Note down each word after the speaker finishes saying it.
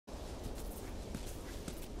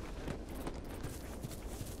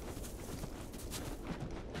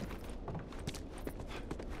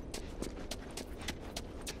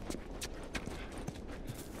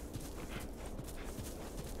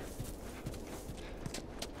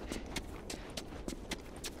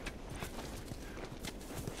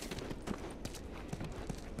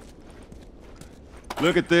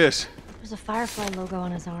Look at this. There's a Firefly logo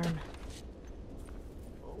on his arm.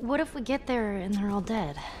 What if we get there and they're all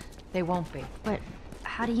dead? They won't be. But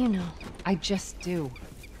how do you know? I just do.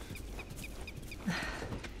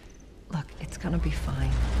 Look, it's gonna be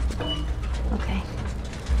fine. Okay.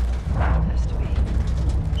 Has to be.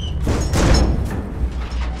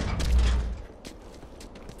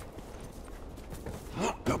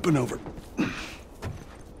 Up and over.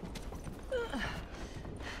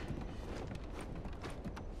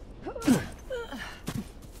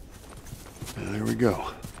 There we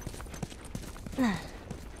go.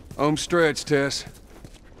 Home stretch, Tess.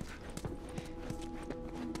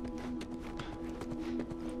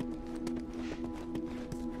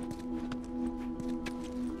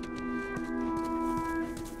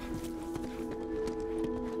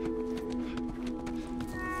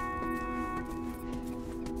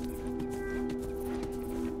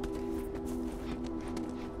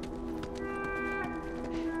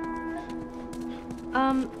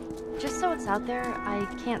 Just so it's out there, I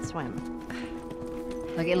can't swim.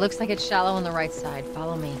 Look, it looks like it's shallow on the right side.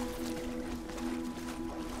 Follow me.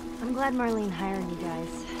 I'm glad Marlene hired you guys.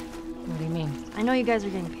 What do you mean? I know you guys are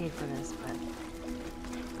getting paid for this, but...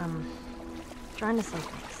 trying to save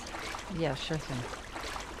things. Yeah, sure thing.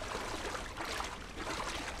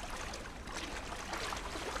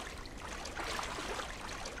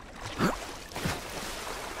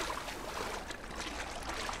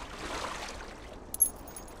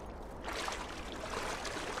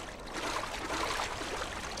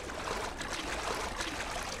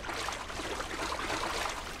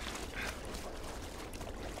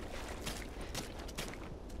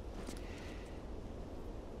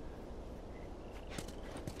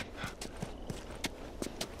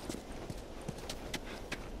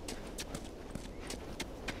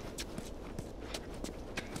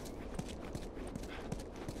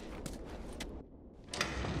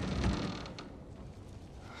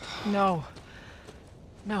 No.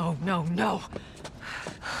 No, no, no.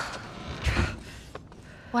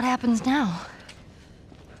 What happens now?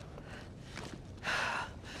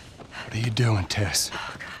 What are you doing, Tess?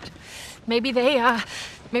 Oh, God. Maybe they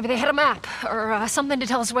had a map, or something to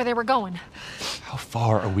tell us where they were going. How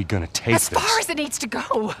far are we gonna take this? As far as it needs to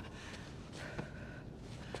go.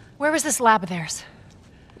 Where was this lab of theirs?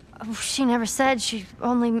 Oh, she never said. She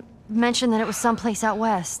only mentioned that it was someplace out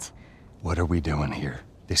west. What are we doing here?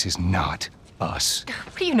 This is not us.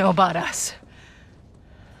 What do you know about us?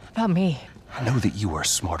 About me? I know that you are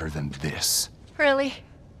smarter than this. Really?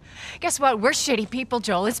 Guess what? We're shitty people,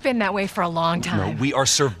 Joel. It's been that way for a long time. No, we are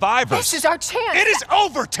survivors. This is our chance. It is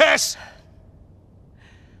over, Tess!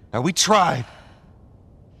 Now, we tried.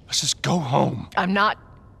 Let's just go home. I'm not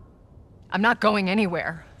going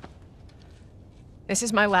anywhere. This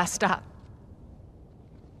is my last stop.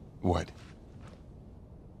 What?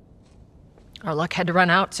 Our luck had to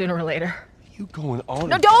run out sooner or later. You going on?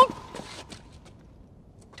 No, don't!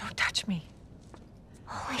 Don't touch me.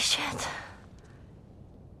 Holy shit.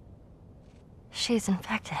 She's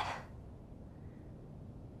infected.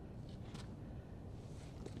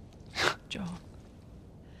 Joel.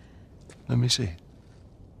 Let me see.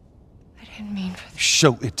 I didn't mean for this.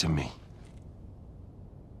 Show it to me.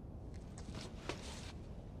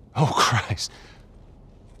 Oh, Christ.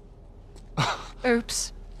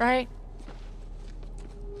 Oops, right?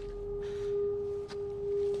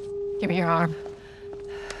 Give me your arm.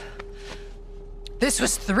 This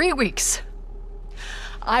was 3 weeks.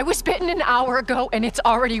 I was bitten an hour ago, and it's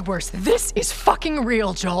already worse. This is fucking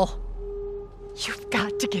real, Joel. You've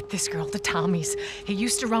got to get this girl to Tommy's. He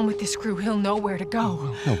used to run with this crew. He'll know where to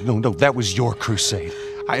go. No. That was your crusade.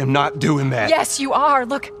 I am not doing that. Yes, you are.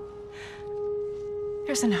 Look.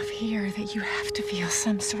 There's enough here that you have to feel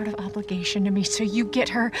some sort of obligation to me, so you get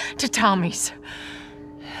her to Tommy's.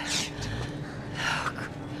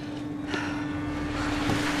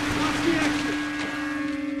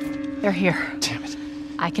 They're here. Damn it.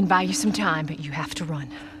 I can buy you some time, but you have to run.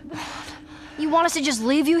 You want us to just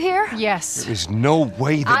leave you here? Yes. There is no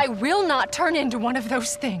way that... I will not turn into one of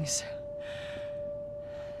those things.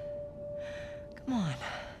 Come on.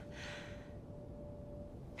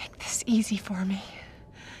 Make this easy for me.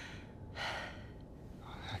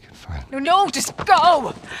 I can find... No, just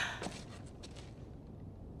go!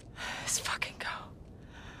 Just fucking go.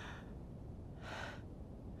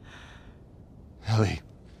 Ellie.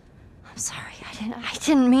 I'm sorry. I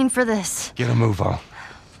didn't mean for this. Get a move on.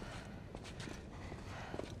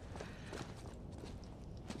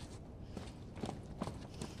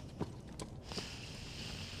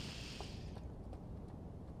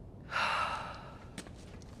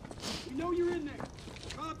 We know you're in there.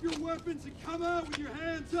 Drop your weapons and come out with your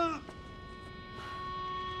hands up.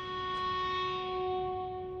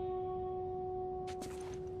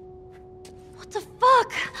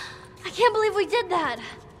 Fuck! I can't believe we did that.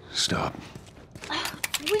 Stop.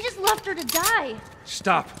 We just left her to die.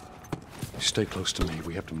 Stop. Stay close to me.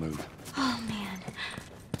 We have to move. Oh, man.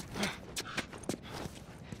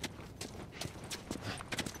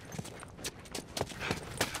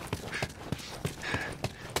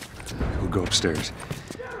 We'll go upstairs.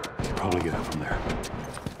 Probably get out from there.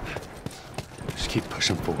 Just keep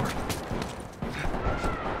pushing forward.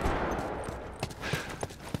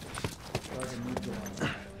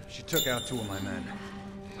 She took out 2 of my men.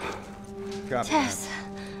 Copy. Tess.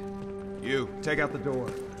 Man. You, take out the door.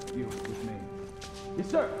 You, with me. Yes,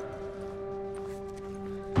 sir.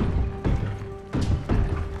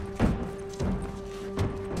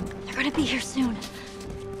 They're gonna be here soon.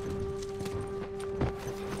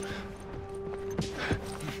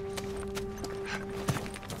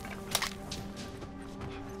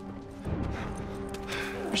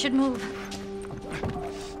 I should move.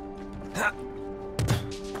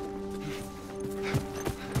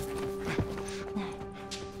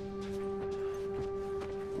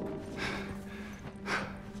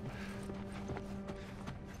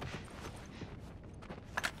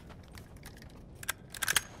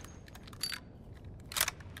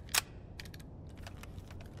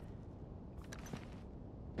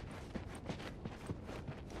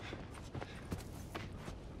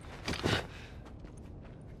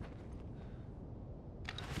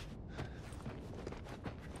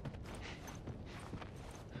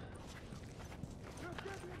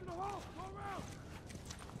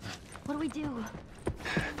 What do we do?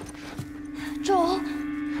 Joel?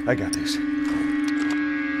 I got this.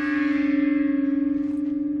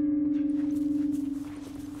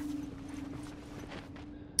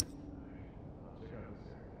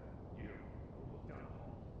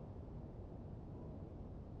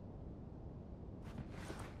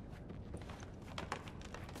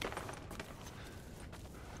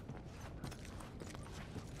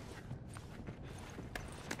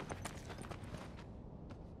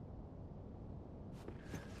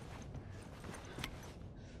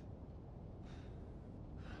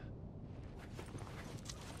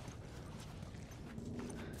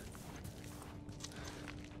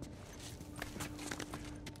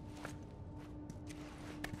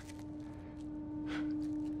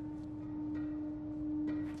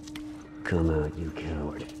 Come out, you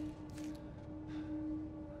coward.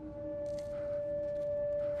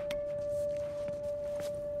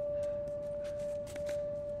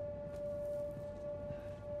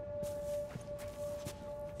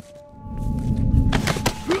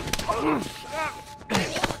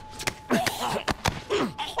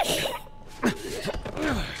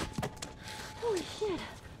 Holy shit.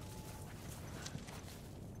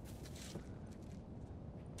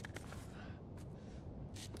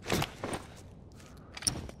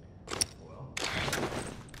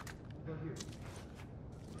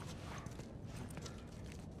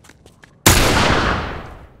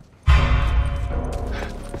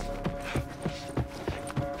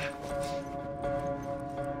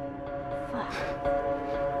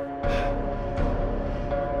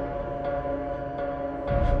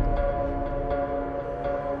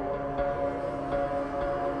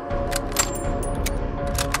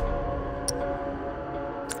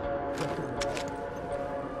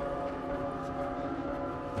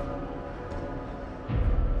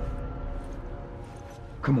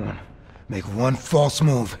 Come on. Make one false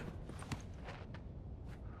move.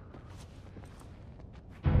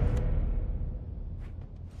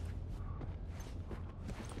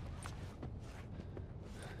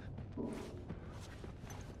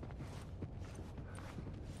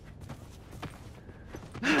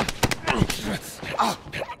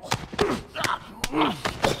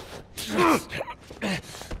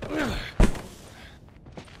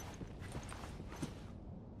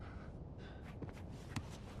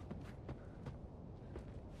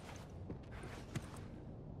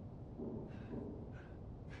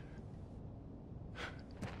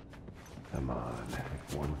 Come on,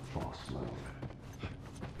 one false move.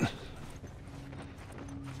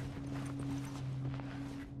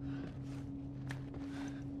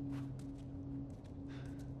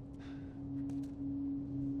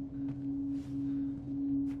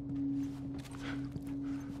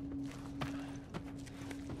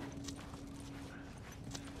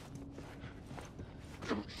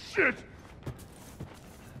 Shit!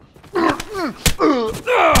 All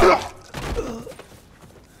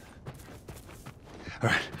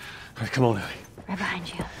right, come on, Ellie. Right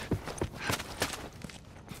behind you.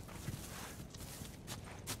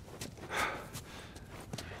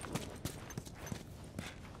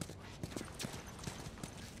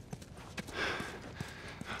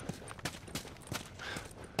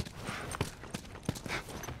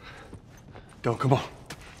 Go, come on.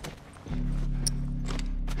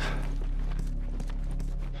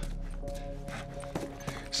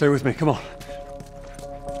 Stay with me, come on.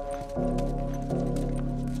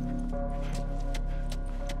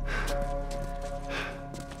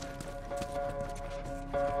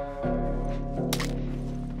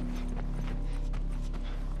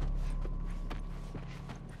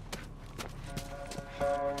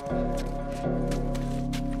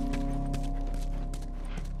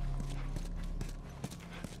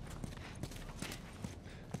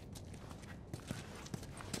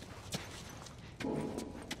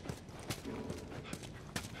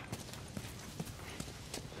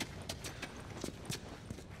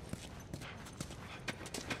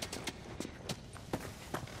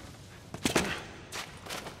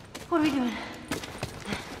 What are we doing?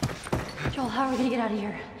 Joel, how are we gonna get out of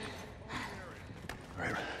here? All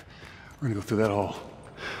right, we're gonna go through that hall.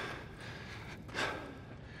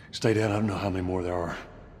 Stay down, I don't know how many more there are.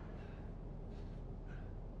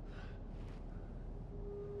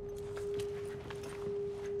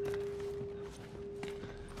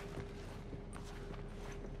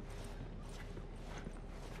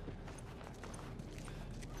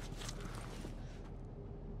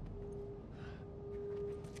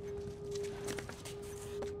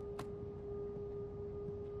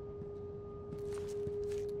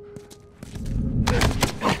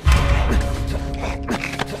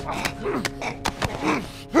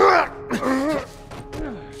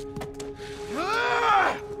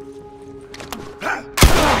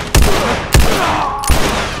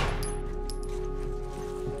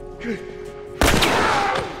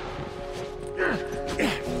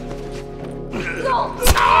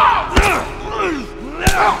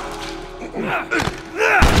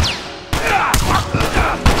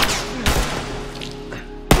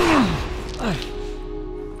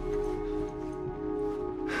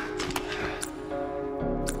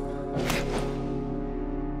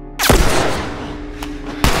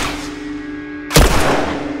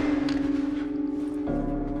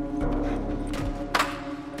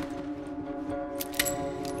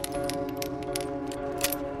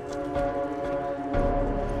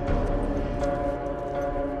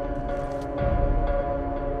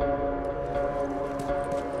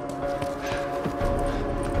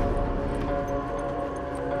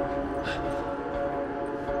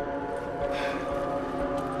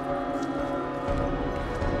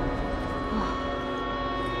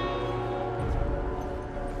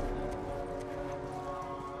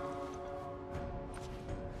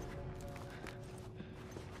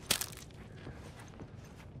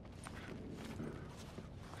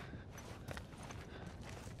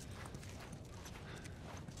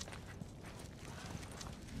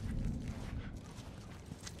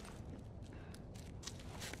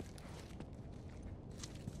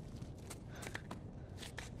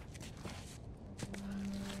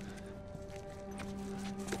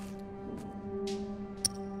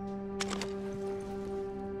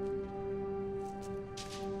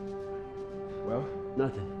 Well?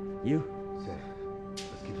 Nothing. You? Say,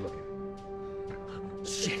 let's keep looking.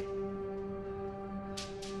 Shit.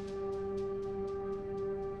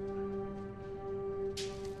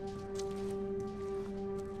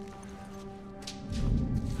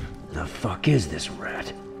 The fuck is this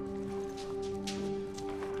rat?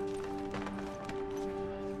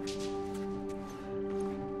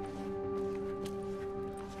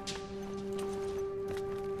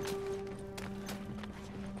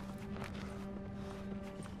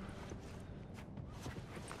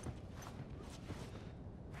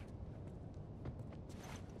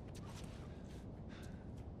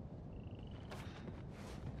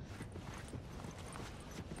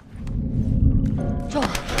 Joel,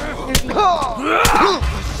 there's the...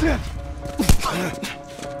 Shit!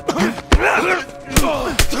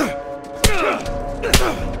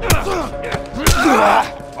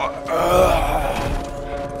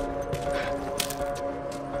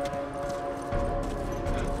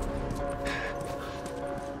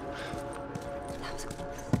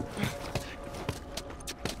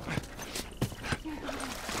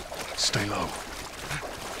 Stay low.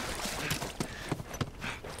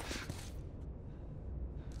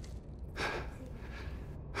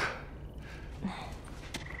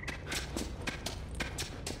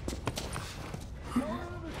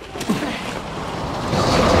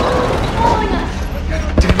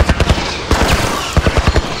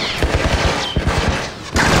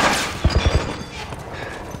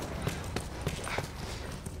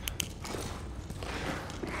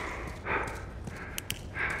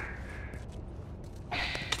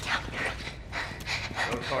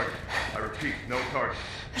 No target. I repeat, no target.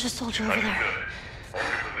 There's a soldier over there. Hold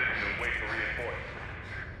your position and wait for reinforcements.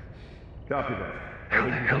 Copy that. How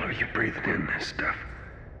the hell are you breathing in this stuff?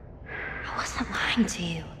 I wasn't lying to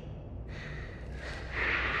you.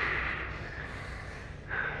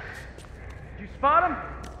 Did you spot him?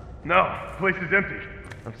 No, the place is empty.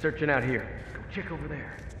 I'm searching out here. Go check over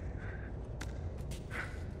there.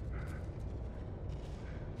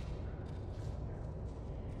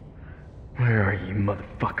 Where are you,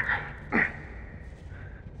 motherfucker?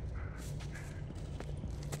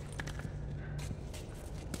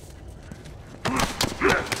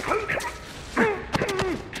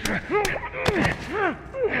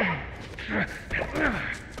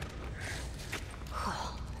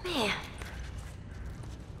 Oh, man.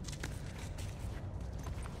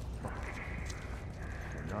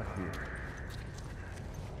 They're not here.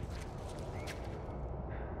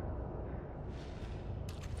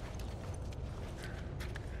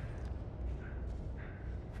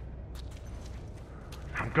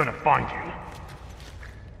 I'm gonna find you.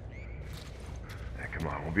 Hey, come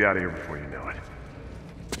on, we'll be out of here before you know it.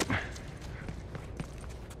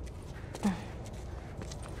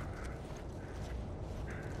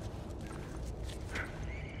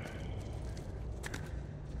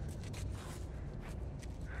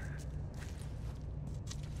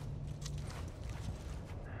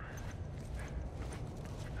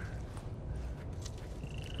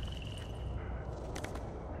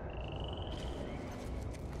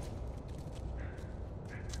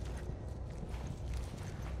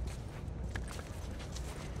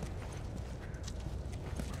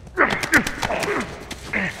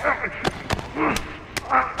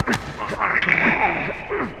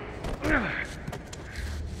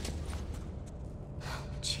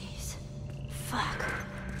 Jeez. Fuck.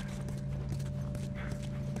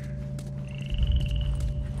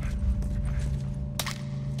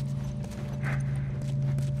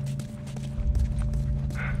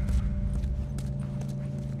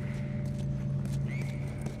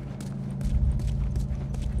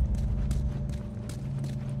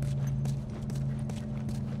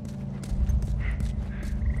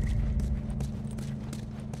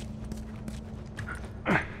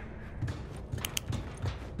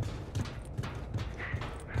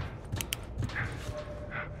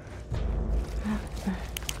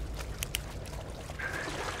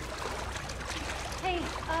 Hey,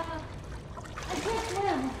 I can't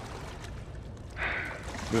swim.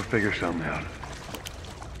 We'll figure something out.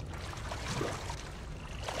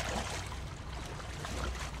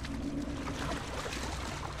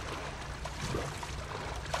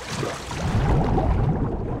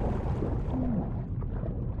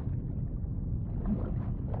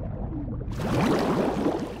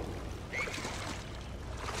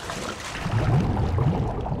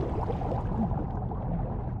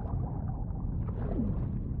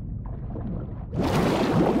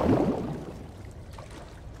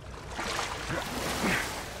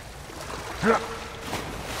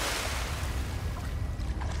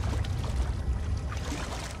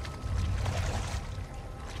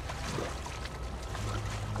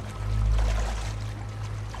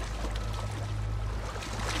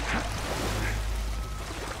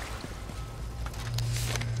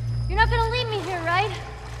 You're not gonna leave me here, right?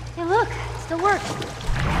 Hey, look, it still works.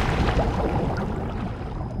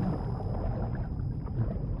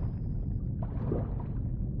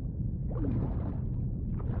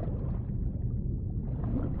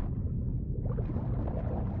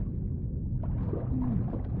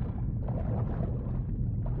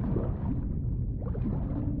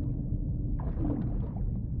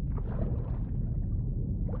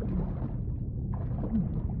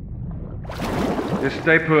 Just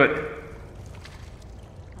stay put.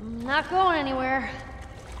 I'm not going anywhere.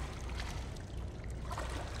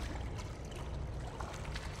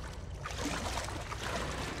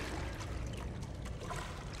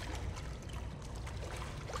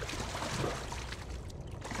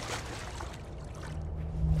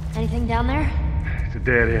 Anything down there? It's a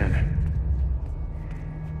dead end.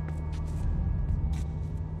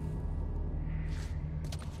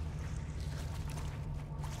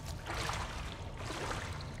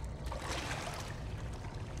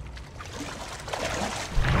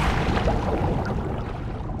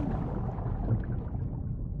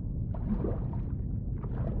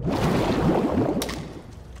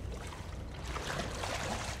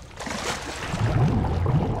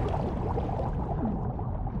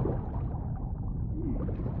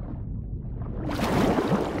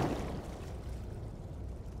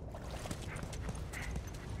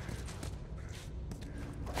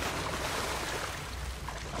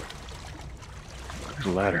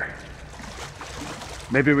 There's a ladder.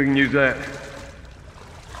 Maybe we can use that.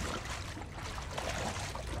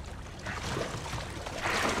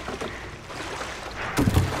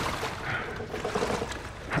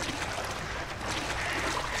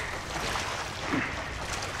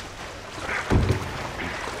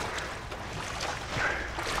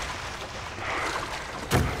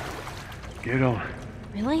 Get on.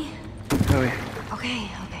 Really? Hurry. Okay.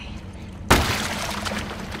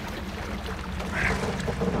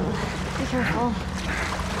 Be careful.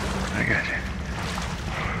 I got you.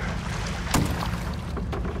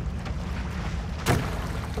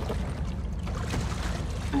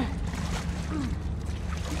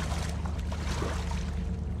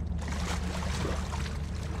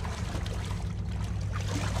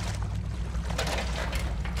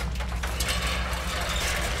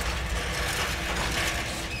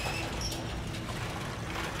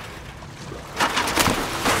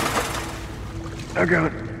 I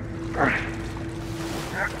got it. All right.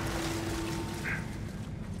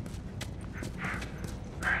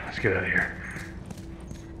 Let's get out of here.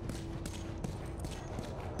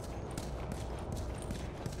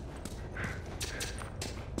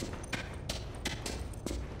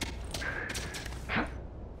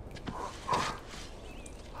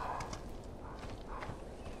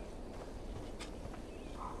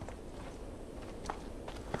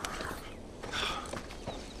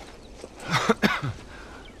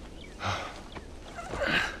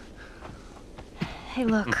 Hey,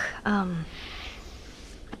 look,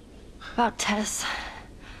 about Tess.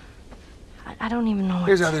 I don't even know what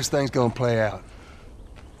Here's how this thing's gonna play out.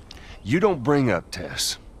 You don't bring up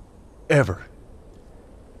Tess. Ever.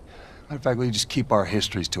 Matter of fact, we just keep our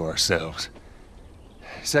histories to ourselves.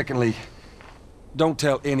 Secondly, don't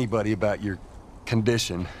tell anybody about your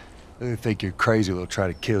condition. They think you're crazy, they'll try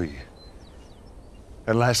to kill you.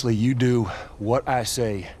 And lastly, you do what I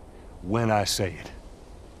say when I say it.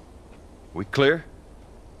 We clear?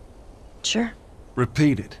 Sure.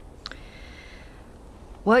 Repeat it.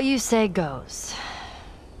 What you say goes.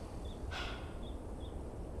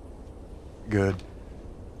 Good.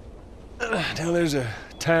 Now there's a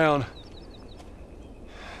town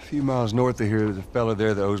a few miles north of here. There's a fella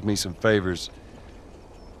there that owes me some favors.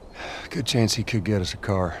 Good chance he could get us a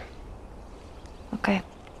car. Okay.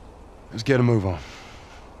 Let's get a move on.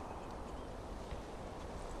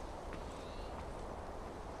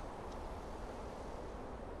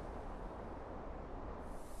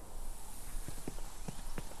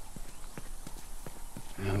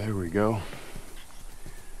 Now, there we go.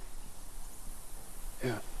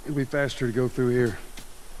 Yeah, it'll be faster to go through here.